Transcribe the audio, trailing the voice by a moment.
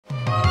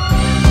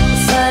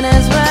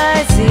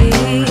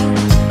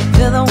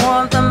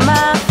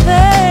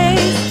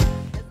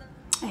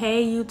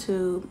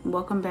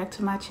welcome back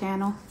to my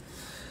channel.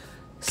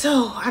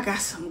 So I got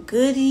some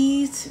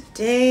goodies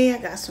today. I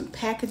got some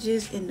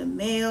packages in the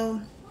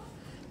mail,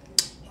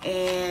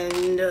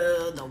 and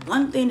the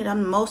one thing that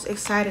I'm most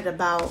excited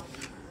about,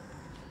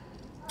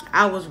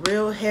 I was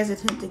real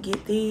hesitant to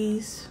get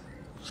these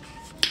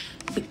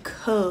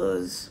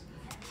because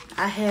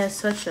I had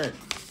such a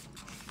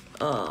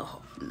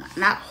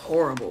not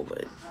horrible,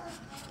 but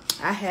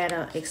I had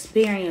an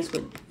experience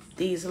with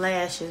these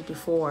lashes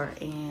before,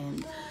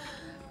 and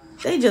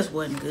they just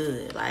wasn't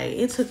good. Like,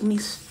 it took me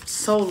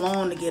so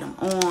long to get them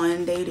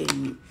on. They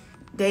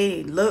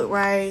didn't look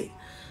right.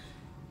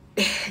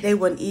 They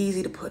wasn't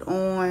easy to put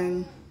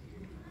on.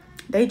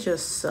 They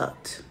just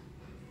sucked.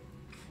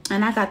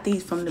 And I got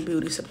these from the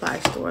beauty supply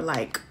store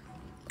like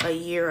a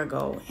year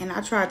ago, and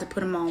I tried to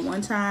put them on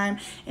one time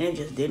and it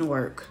just didn't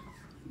work.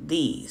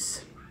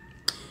 These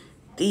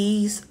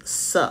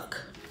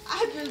suck.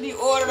 I just be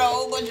ordering a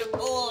whole bunch of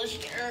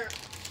bullshit.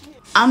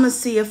 I'm gonna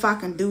see if I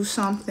can do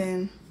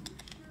something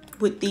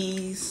with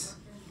these,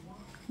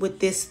 with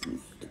this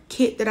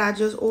kit that I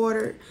just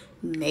ordered.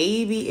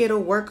 Maybe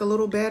it'll work a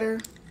little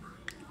better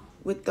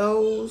with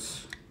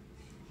those.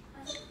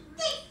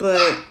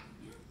 But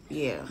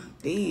yeah,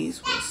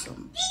 these were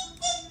some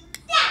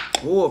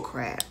bull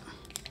crap.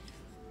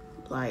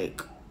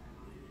 Like,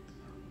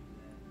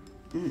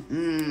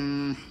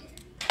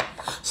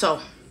 So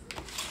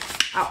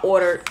I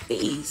ordered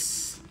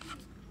these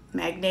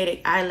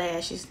magnetic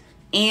eyelashes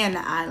and the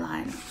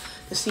eyeliner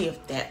to see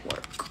if that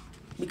worked,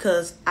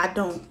 because I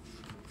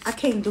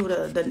can't do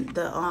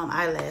the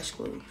eyelash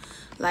glue.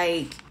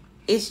 Like,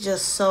 it's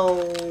just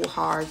so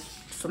hard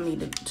for me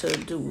to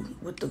do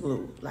with the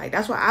glue. Like,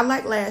 that's why I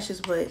like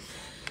lashes, but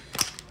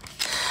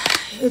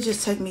it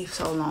just take me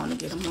so long to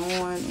get them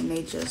on, and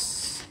they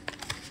just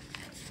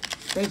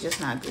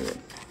not good.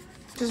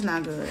 Just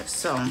not good.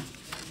 So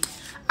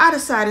I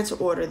decided to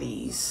order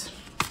these.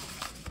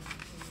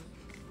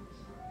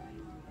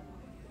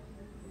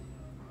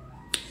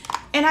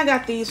 And I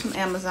got these from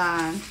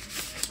Amazon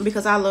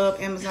because I love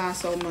Amazon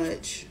so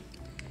much,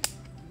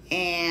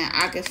 and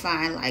I can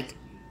find like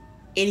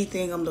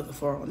anything I'm looking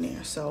for on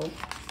there. So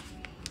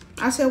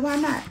I said, why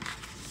not?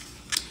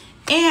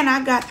 And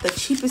I got the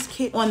cheapest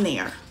kit on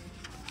there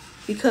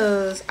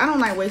because I don't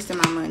like wasting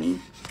my money.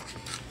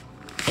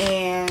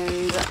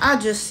 And I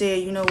just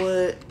said, you know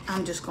what,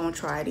 I'm just gonna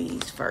try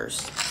these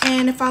first,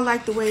 and if I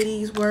like the way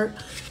these work,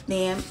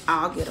 then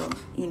I'll get a,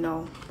 you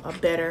know, a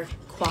better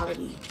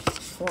quality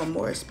or a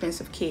more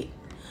expensive kit.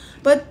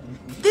 But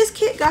this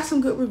kit got some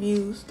good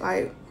reviews.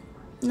 Like,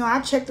 you know, I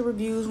check the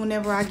reviews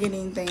whenever I get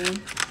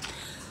anything.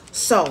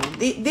 So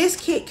this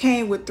kit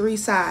came with 3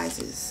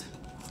 sizes.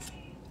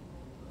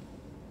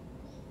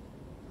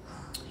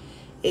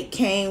 It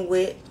came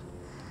with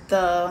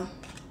the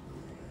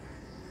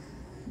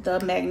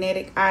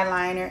magnetic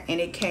eyeliner, and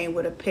it came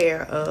with a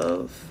pair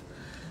of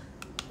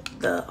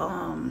the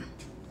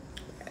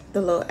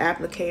little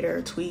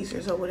applicator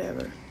tweezers or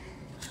whatever.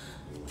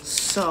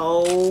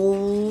 So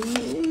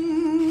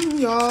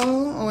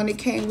y'all, and it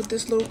came with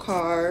this little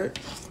card.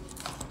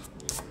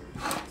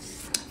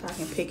 If I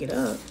can pick it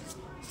up.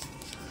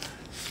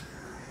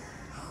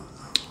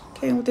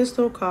 Came with this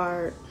little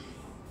card,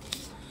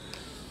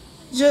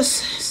 just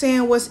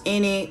saying what's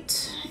in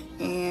it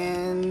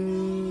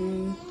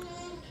and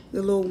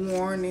the little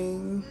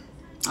warning.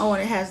 Oh,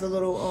 and it has the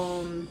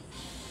little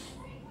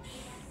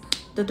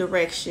the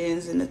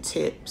directions and the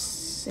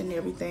tips and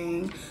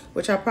everything,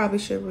 which I probably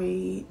should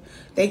read.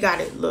 They got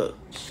it.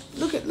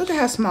 Look at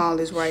how small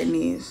this writing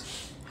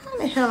is. How in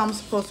the hell I'm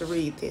supposed to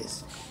read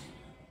this?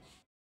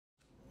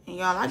 And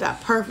y'all, I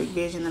got perfect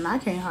vision and I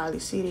can't hardly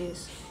see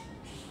this.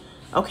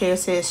 Okay, it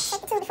says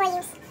take the tube before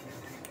use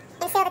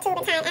and fill the tube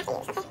in time after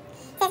use.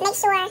 Okay, it says make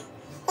sure it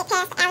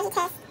passed the allergy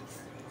test,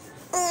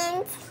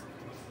 and it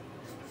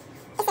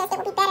says it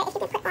would be better if you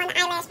could put on the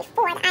eyelash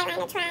before the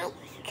eyeliner dry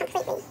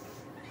completely.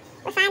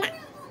 Refine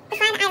the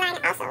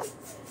eyeliner also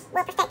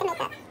will perfect the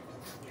makeup.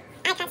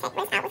 Eye contact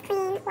rinse out with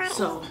clean water.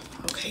 So,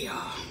 okay,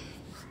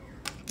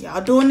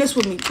 y'all doing this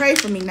with me. Pray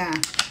for me now,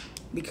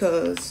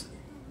 because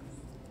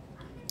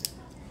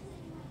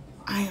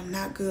I am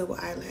not good with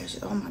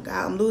eyelashes. Oh my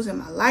God, I'm losing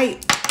my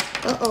light.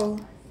 Uh-oh.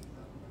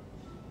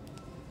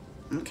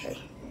 Okay.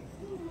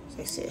 So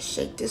they said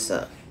shake this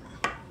up.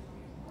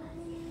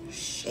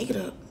 Shake it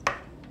up.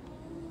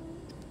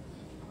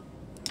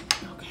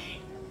 Okay.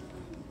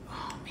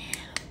 Oh man,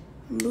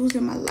 I'm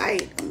losing my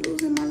light. I'm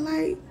losing my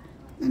light.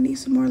 I need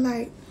some more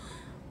light.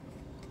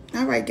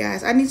 All right,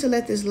 guys, I need to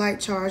let this light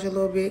charge a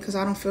little bit because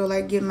I don't feel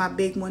like getting my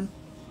big one,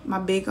 my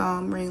big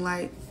ring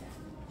light.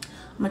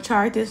 I'm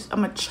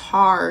gonna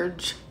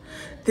charge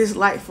this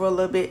light for a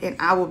little bit, and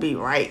I will be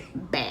right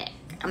back.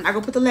 I'm not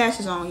gonna put the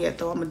lashes on yet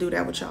though. I'm gonna do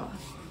that with y'all.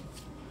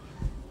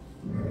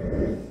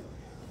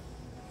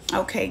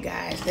 Okay,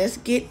 guys, let's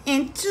get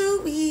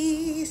into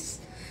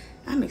this.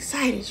 I'm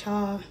excited,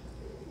 y'all.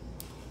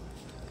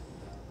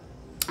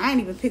 I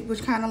ain't even picked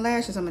which kind of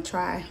lashes I'm gonna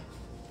try.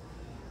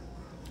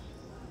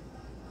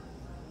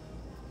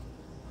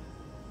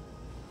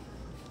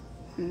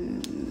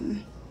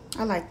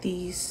 I like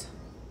these.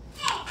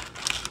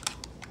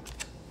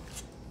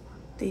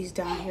 these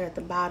down here at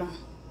the bottom.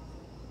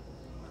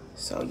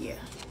 So yeah,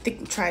 I think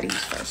we'll try these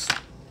first.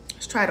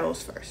 Let's try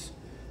those first.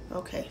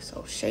 Okay,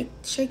 so shake,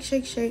 shake,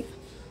 shake, shake.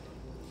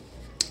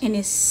 And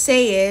it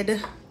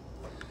said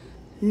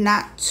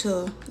not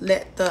to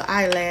let the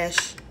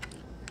eyelash,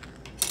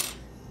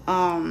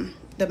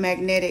 the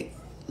magnetic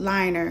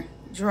liner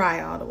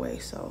dry all the way,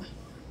 so.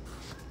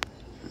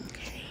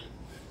 Okay.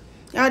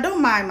 Y'all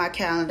don't mind my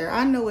calendar.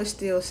 I know it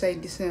still say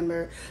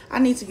December. I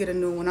need to get a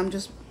new one. I'm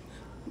just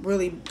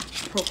really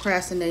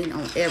procrastinating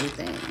on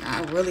everything.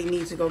 I really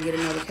need to go get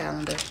another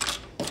calendar.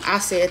 I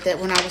said that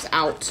when I was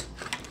out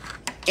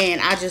and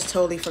I just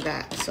totally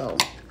forgot. So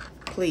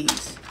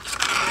please,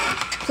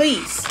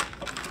 please,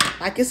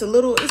 like it's a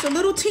little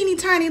teeny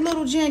tiny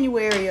little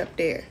January up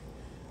there.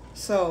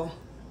 So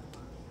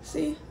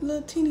see,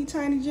 little teeny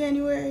tiny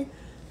January.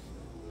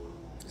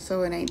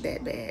 So it ain't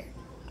that bad.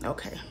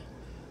 Okay.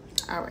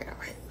 All right, all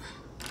right.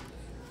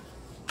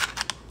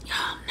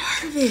 Y'all,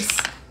 I'm nervous.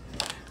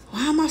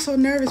 Why am I so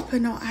nervous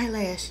putting on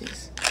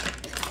eyelashes?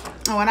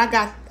 Oh, and I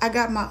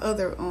got my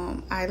other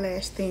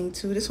eyelash thing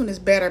too. This one is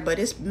better, but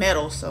it's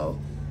metal, so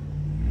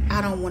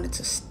I don't want it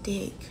to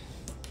stick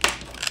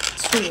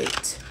to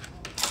it.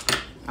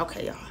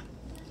 Okay, y'all.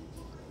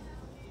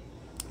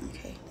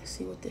 Okay, let's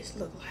see what this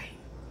look like.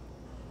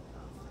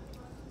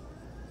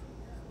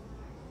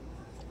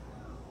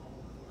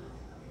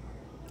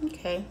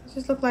 Okay, it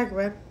just look like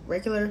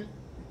regular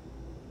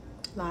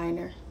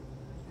liner.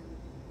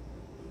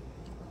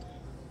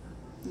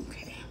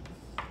 Okay.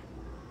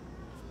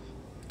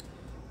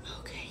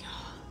 Okay,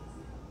 y'all.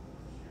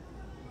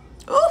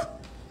 Oh!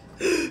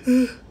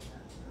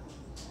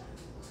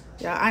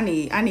 Y'all, I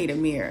need a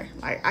mirror.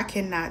 Like, I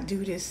cannot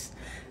do this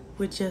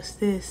with just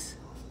this.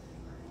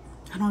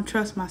 I don't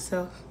trust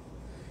myself.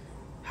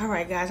 All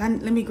right, guys,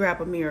 let me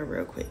grab a mirror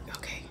real quick.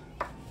 Okay.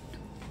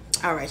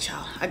 All right,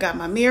 y'all. I got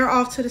my mirror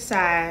off to the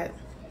side.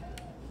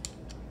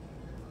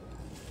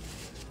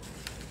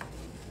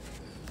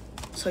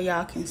 So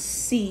y'all can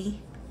see.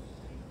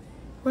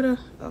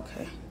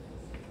 Okay.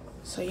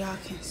 So y'all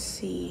can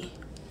see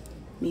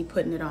me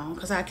putting it on.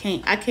 Cause I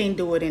can't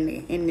do it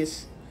in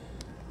this.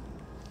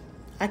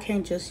 I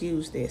can't just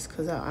use this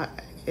cause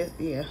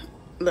yeah.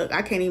 Look,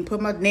 I can't even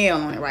put my nail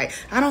on it right.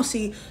 I don't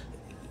see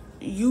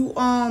you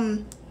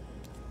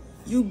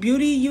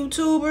beauty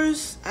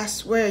YouTubers. I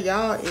swear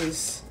y'all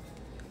is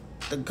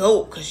the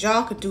GOAT, cause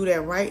y'all could do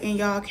that right in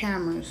y'all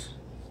cameras.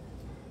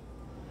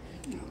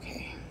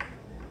 Okay.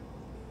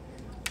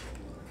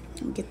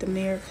 Let me get the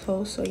mirror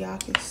close so y'all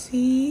can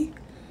see.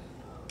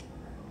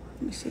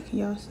 Let me see, can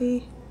y'all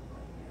see?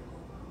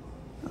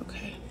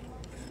 Okay.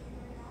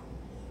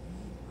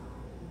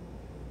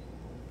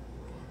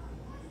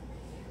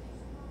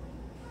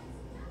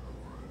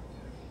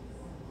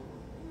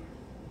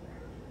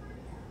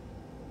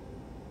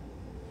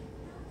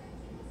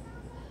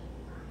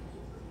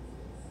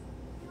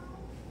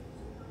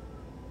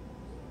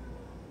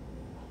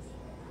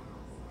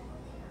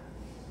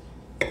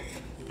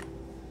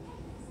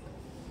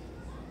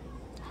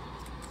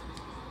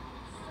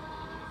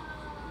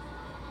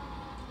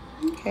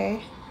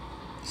 Okay,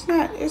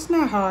 it's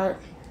not hard.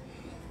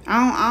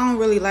 I don't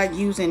really like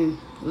using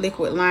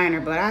liquid liner,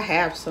 but I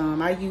have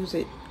some. I use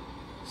it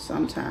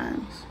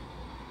sometimes.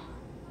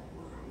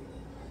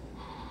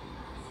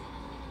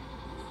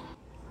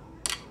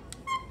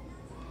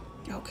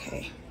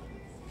 Okay.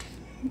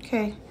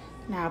 Okay.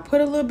 Now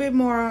put a little bit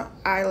more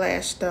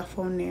eyelash stuff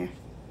on there.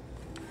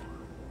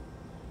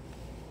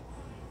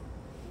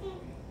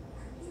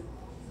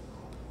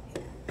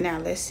 Now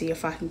let's see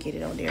if I can get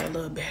it on there a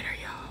little better,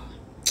 y'all.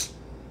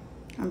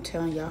 I'm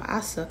telling y'all, I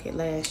suck at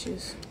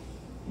lashes.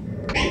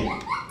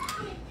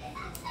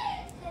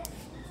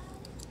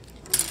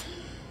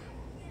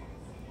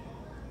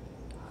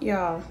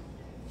 Y'all,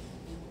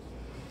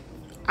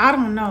 I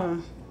don't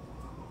know,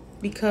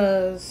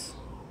 because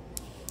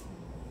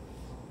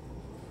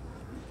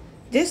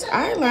this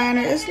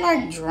eyeliner is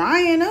like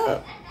drying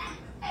up.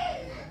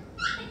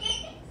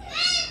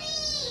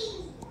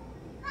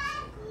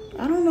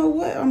 I don't know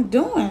what I'm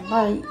doing.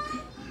 Like,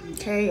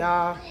 okay,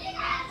 y'all.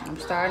 I'm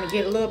starting to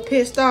get a little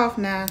pissed off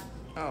now.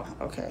 Oh,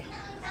 okay.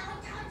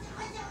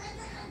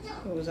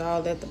 It was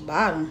all at the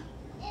bottom.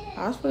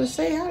 I was supposed to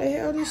say, how the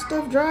hell this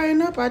stuff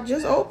drying up? I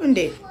just opened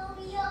it.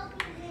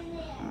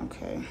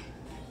 Okay.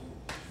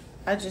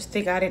 I just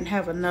think I didn't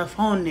have enough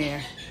on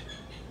there.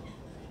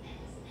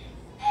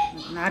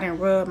 And I didn't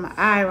rub my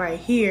eye right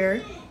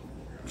here,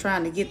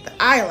 trying to get the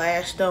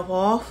eyelash stuff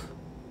off.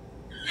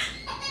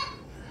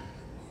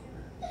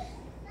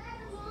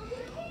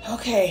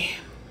 Okay.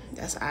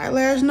 That's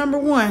eyelash number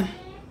 1.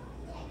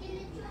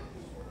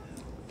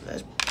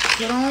 Let's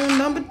put on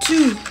number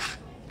 2.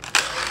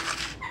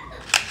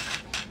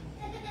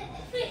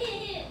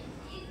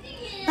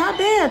 Not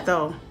bad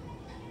though.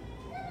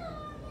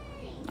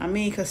 I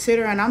mean,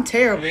 considering I'm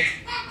terrible.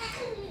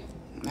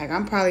 Like,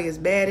 I'm probably as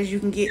bad as you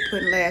can get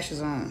putting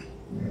lashes on.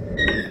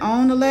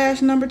 On the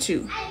lash number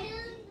 2.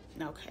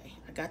 Okay,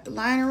 I got the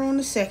liner on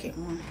the second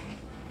one.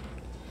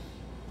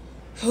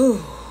 Whew,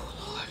 Lord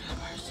have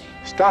mercy.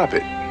 Stop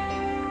it.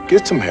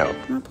 Get some help.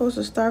 Am I supposed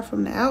to start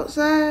from the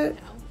outside?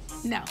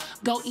 No,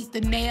 go eat the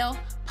nail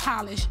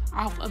polish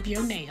off of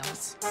your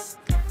nails.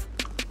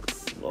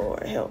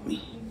 Lord help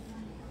me.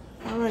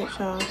 All right,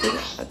 y'all.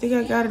 I think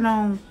I got it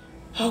on.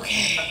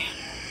 Okay.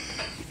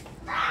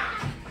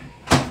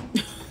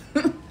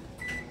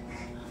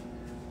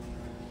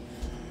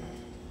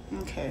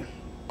 Okay.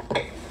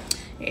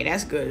 Hey,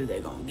 that's good as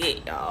they're gonna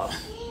get, y'all.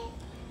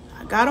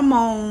 I got them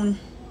on.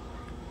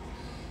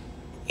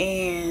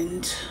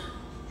 And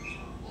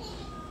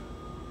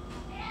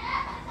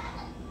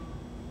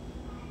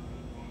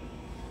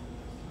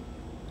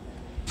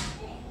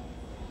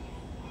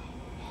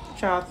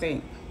what y'all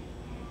think?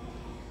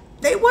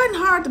 They wasn't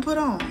hard to put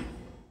on.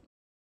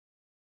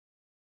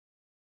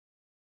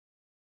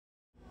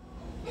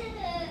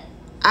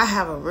 I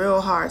have a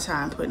real hard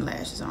time putting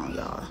lashes on,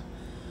 y'all.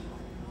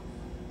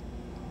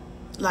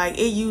 Like,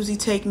 it usually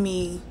take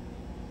me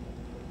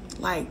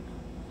like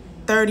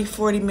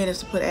 30-40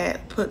 minutes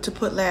to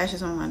put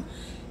lashes on,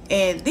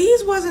 and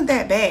these wasn't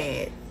that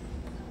bad.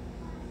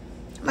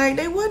 Like,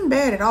 they wasn't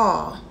bad at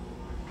all.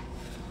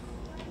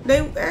 They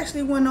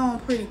actually went on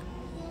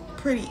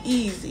pretty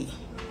easy.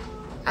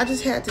 I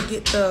just had to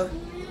get the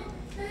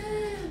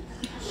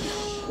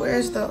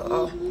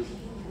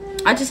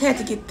I just had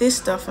to get this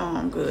stuff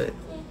on good,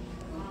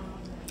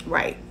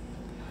 right,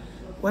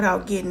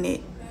 without getting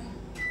it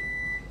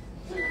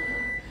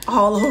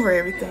all over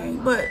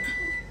everything. But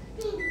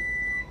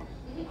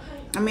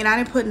I mean, I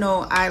didn't put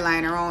no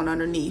eyeliner on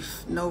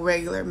underneath, no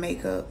regular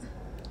makeup.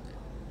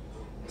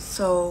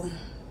 So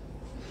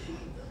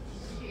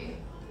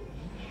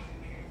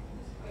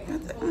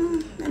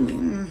let me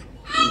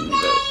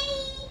look.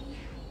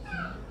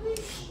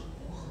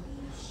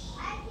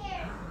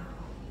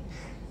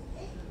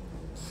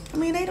 I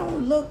mean, they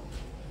don't look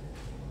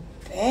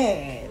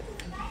bad.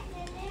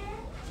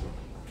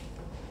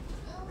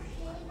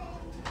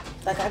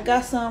 Like, I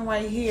got some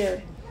right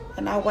here,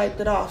 and I wiped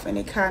it off, and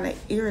it kind of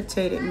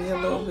irritated me a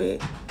little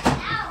bit.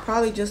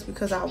 Probably just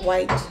because I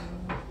wiped.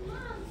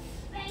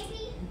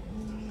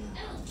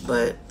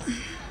 But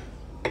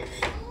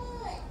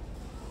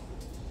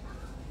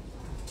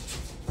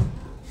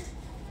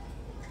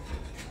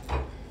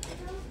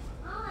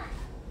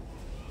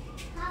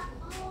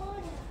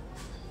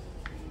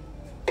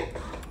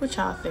what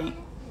y'all think?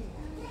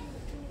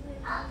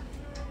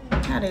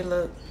 How they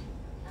look?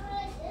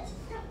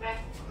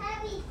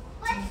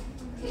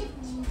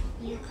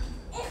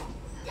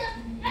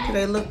 Do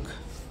they look?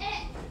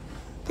 I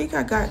think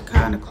I got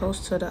kind of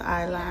close to the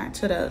eyeline,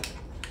 to the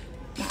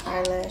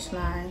eyelash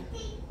line.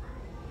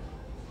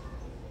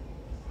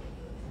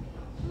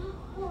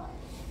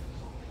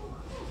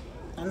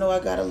 I know I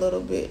got a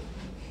little bit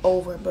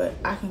over, but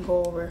I can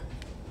go over.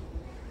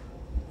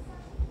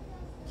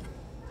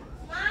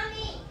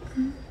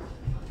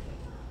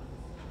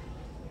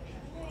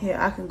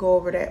 Yeah, I can go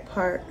over that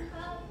part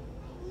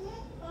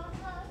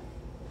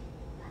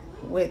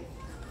with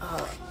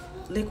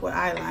liquid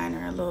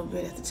eyeliner a little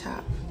bit at the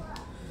top.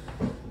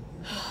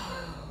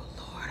 Oh,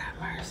 Lord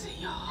have mercy,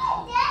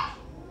 y'all.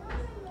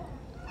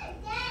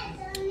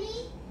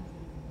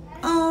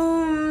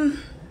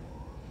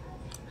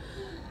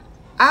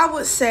 I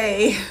would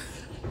say,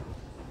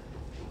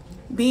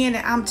 being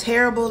that I'm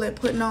terrible at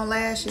putting on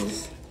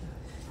lashes,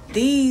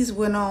 these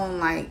went on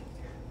like,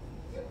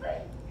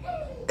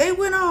 they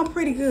went on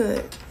pretty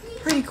good,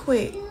 pretty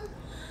quick.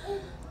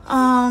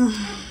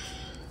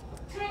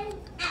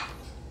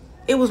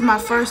 It was my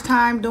first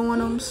time doing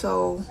them,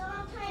 so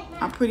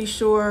I'm pretty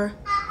sure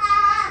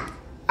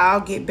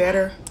I'll get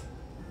better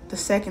the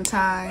second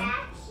time.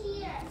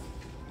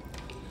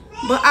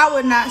 But I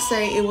would not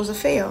say it was a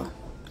fail.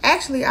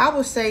 Actually, I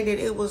would say that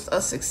it was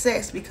a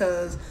success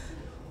because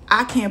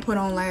I can't put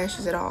on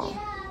lashes at all.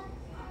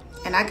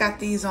 And I got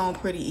these on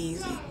pretty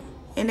easy.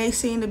 And they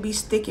seem to be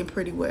sticking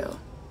pretty well.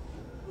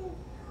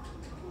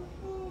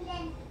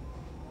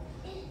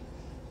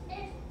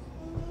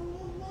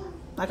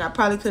 Like, I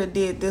probably could have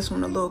did this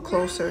one a little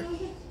closer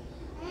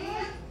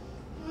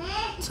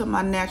to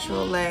my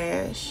natural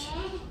lash.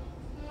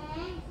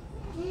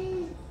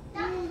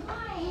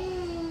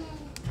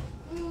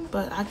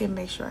 But I can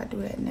make sure I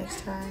do that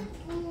next time.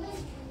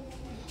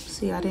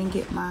 See, I didn't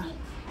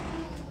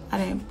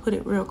put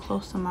it real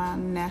close to my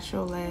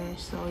natural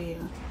lash. So yeah,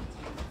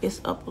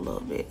 it's up a little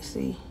bit.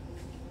 See,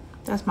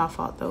 that's my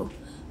fault though.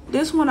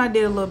 This one I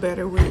did a little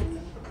better with.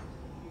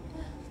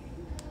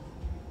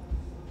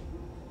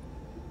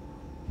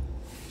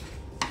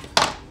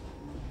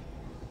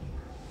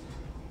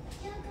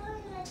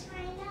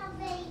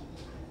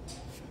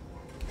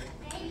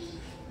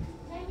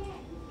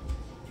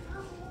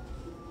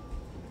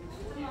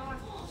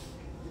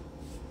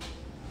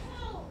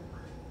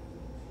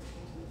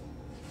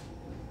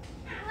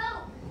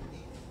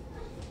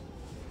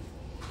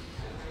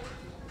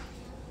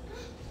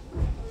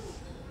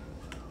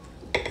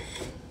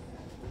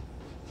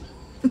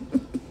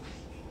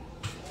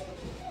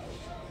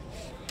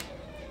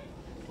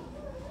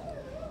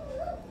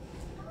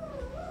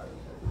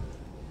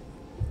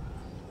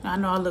 I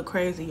know I look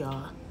crazy,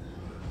 y'all.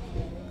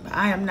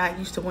 I am not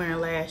used to wearing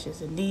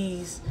lashes, and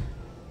these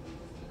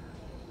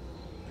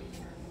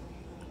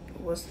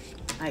was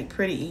like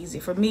pretty easy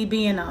for me.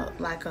 Being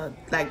like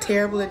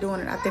terrible at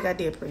doing it, I think I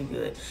did pretty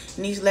good.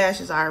 And these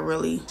lashes are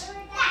really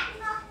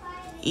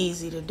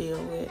easy to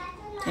deal with.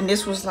 And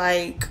this was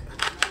the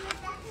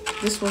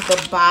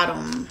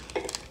bottom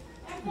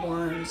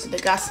ones. They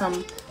got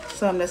some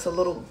that's a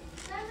little,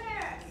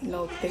 you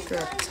know, thicker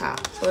at the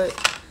top.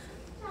 But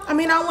I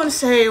mean, I wouldn't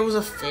say it was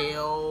a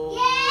fail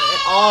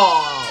at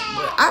all,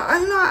 but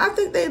I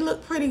think they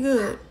look pretty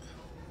good.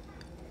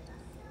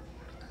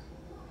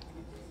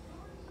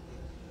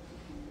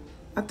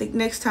 I think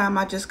next time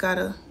I just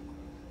gotta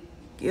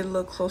get a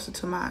little closer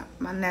to my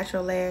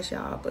natural lash,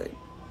 y'all. But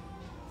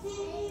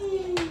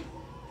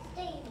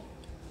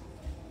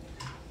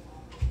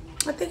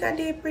I think I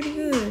did pretty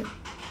good.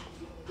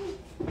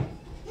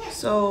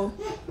 So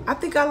I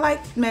think I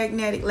like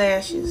magnetic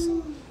lashes,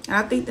 and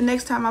I think the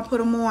next time I put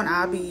them on,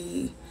 I'll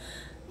be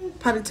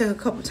probably take a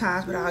couple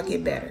times, but I'll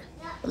get better.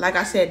 But like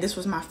I said, this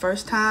was my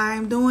first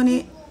time doing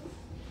it,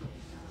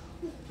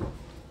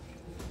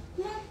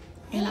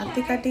 and I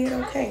think I did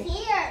okay.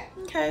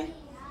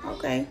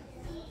 Okay.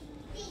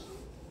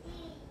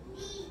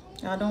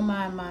 Y'all don't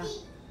mind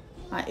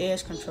my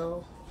edge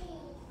control.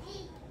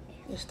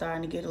 It's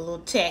starting to get a little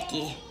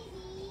tacky,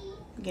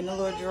 getting a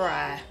little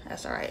dry.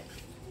 That's all right.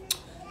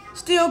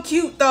 Still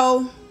cute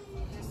though.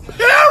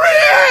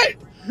 Period.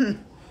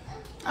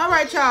 All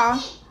right,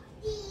 y'all.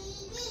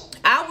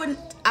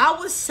 I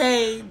would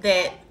say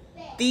that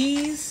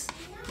these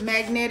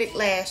magnetic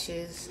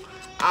lashes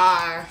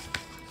are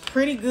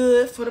pretty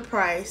good for the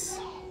price.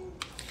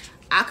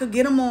 I could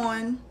get them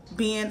on,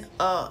 being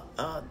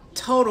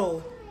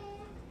totally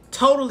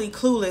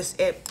clueless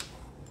at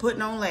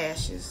putting on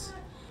lashes,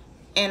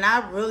 and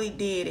I really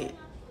did it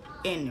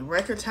in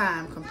record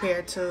time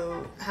compared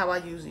to how I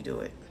usually do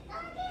it.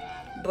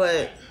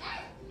 But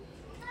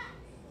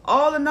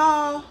all in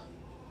all,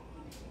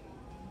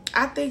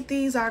 I think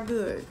these are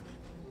good.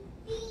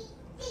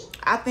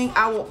 I think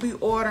I will be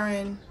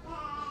ordering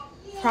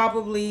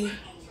probably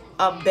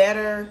a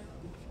better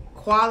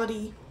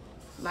quality,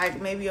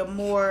 like maybe a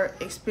more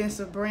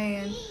expensive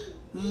brand,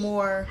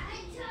 more,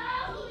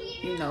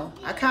 you know,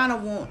 I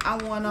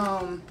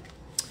want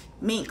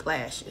mink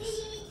lashes.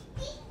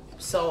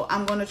 So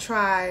I'm gonna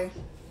try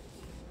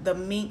the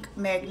mink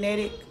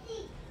magnetic,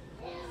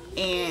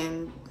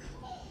 and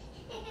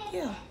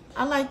yeah,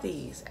 I like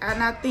these,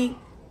 and I think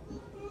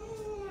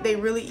they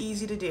really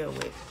easy to deal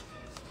with,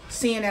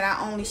 seeing that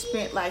I only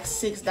spent like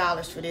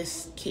 $6 for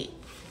this kit.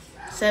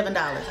 $7,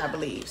 I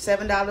believe.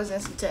 $7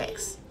 and some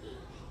tax.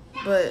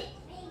 But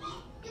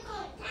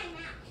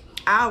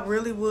I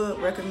really would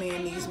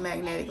recommend these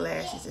magnetic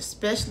lashes,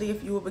 especially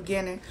if you're a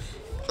beginner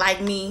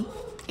like me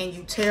and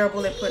you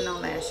terrible at putting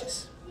on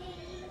lashes.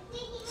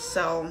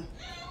 So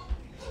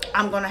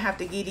I'm gonna have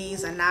to give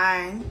these a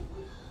 9.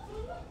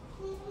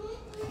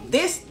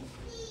 These,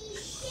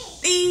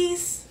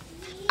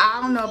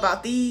 I don't know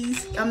about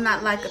these. I'm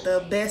not like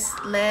the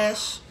best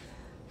lash,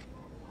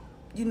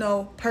 you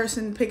know,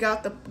 person to pick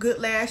out the good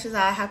lashes.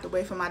 I have to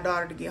wait for my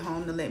daughter to get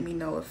home to let me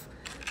know if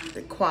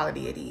the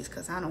quality of these,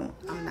 because I'm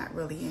not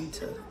really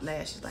into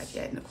lashes like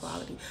that and the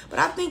quality. But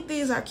I think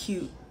these are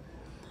cute.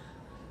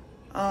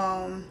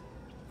 And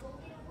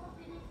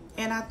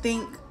I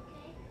think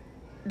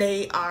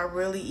they are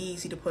really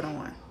easy to put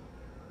on.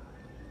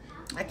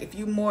 Like if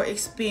you're more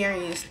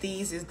experienced,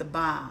 these is the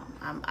bomb.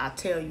 I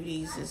tell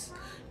you,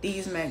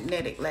 these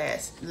magnetic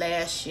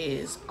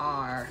lashes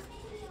are,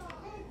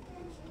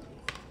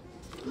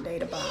 they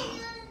the bomb.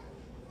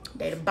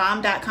 They the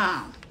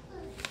bomb.com.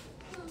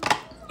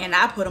 And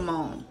I put them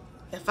on.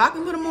 If I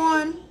can put them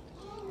on,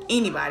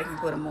 anybody can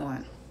put them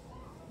on.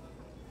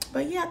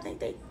 But yeah, I think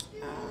they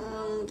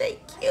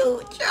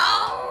cute,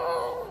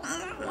 y'all.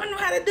 I know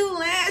how to do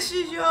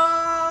lashes,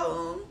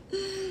 y'all.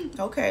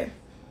 Okay.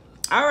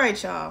 All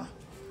right, y'all.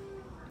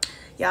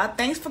 Y'all,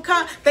 thanks for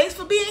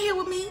being here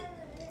with me,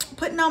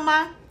 putting on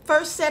my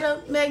first set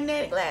of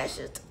magnetic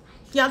lashes.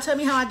 Y'all tell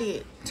me how I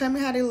did. Tell me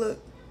how they look.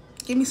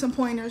 Give me some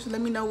pointers. Let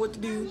me know what to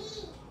do.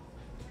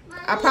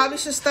 I probably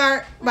should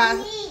start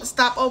by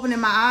stop opening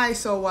my eyes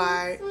so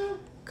wide,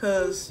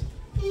 because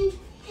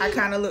I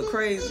kind of look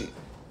crazy.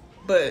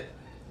 But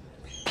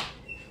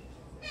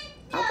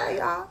okay,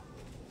 y'all.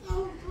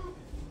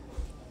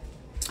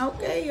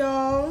 Okay,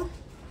 y'all.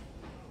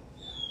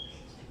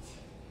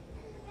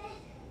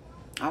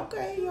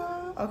 Okay,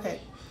 y'all. Okay.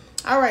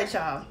 All right,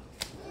 y'all.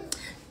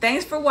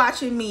 Thanks for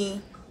watching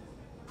me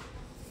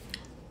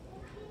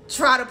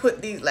try to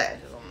put these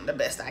lashes on the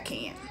best I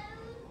can.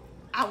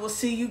 I will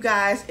see you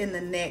guys in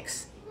the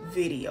next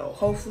video,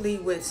 hopefully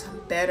with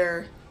some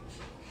better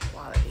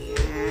quality.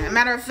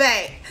 Matter of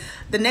fact,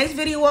 the next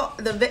video,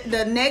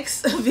 the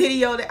next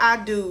video that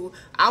I do,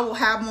 I will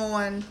have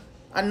on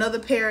another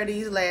pair of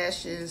these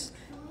lashes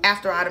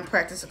after I done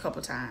practice a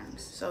couple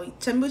times. So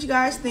tell me what you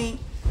guys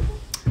think.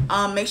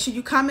 Make sure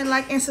you comment,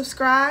 like, and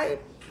subscribe,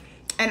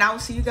 and I will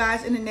see you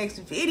guys in the next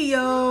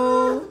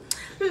video.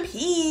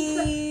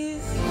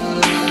 Peace.